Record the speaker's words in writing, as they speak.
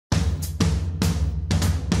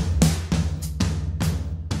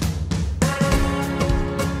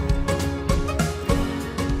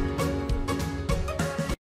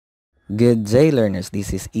Good day, learners.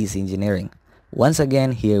 This is Easy Engineering. Once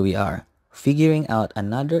again, here we are, figuring out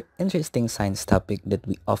another interesting science topic that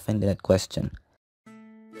we often do not question.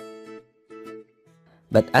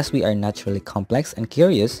 But as we are naturally complex and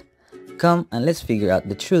curious, come and let's figure out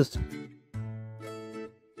the truth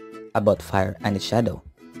about fire and its shadow.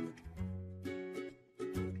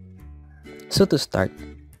 So to start,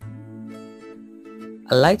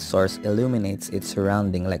 a light source illuminates its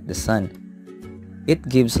surrounding like the sun. It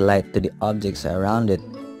gives light to the objects around it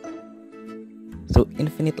through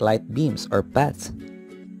infinite light beams or paths,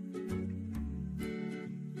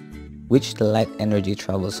 which the light energy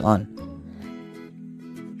travels on.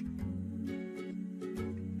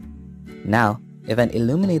 Now, if an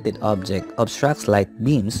illuminated object obstructs light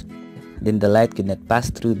beams, then the light could not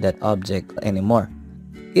pass through that object anymore.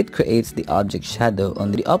 It creates the object shadow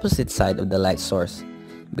on the opposite side of the light source,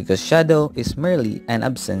 because shadow is merely an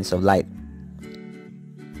absence of light.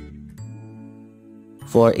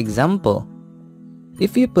 For example,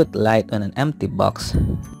 if you put light on an empty box,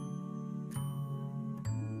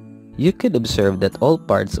 you could observe that all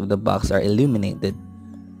parts of the box are illuminated.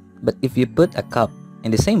 But if you put a cup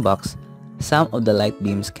in the same box, some of the light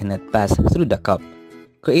beams cannot pass through the cup,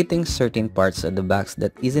 creating certain parts of the box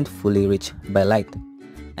that isn't fully reached by light.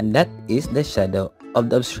 And that is the shadow of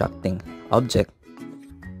the obstructing object.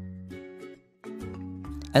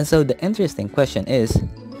 And so the interesting question is,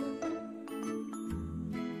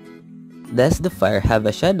 does the fire have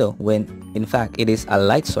a shadow when in fact it is a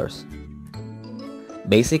light source?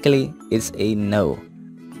 Basically, it's a no.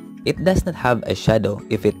 It does not have a shadow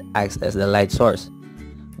if it acts as the light source.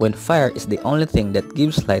 When fire is the only thing that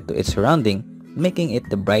gives light to its surrounding, making it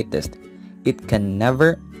the brightest, it can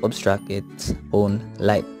never obstruct its own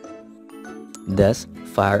light. Thus,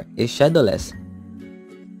 fire is shadowless.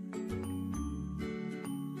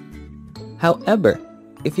 However,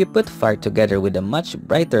 if you put fire together with a much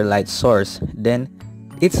brighter light source, then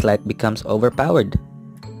its light becomes overpowered.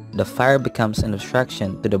 The fire becomes an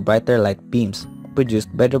obstruction to the brighter light beams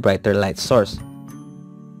produced by the brighter light source.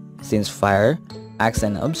 Since fire acts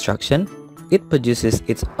as an obstruction, it produces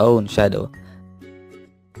its own shadow.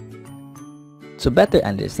 To better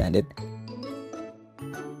understand it,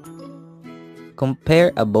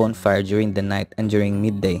 compare a bonfire during the night and during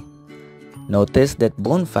midday. Notice that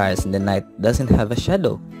bonfires in the night doesn't have a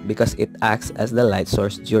shadow because it acts as the light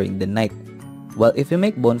source during the night. While if you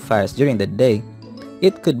make bonfires during the day,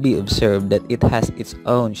 it could be observed that it has its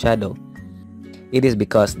own shadow. It is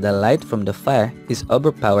because the light from the fire is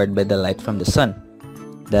overpowered by the light from the sun.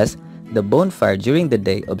 Thus, the bonfire during the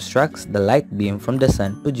day obstructs the light beam from the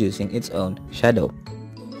sun, producing its own shadow.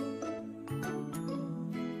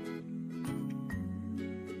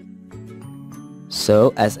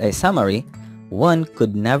 So, as a summary, one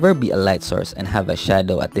could never be a light source and have a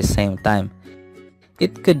shadow at the same time.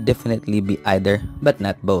 It could definitely be either, but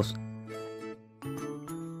not both.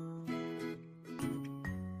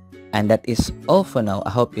 And that is all for now.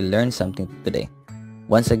 I hope you learned something today.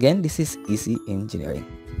 Once again, this is Easy Engineering.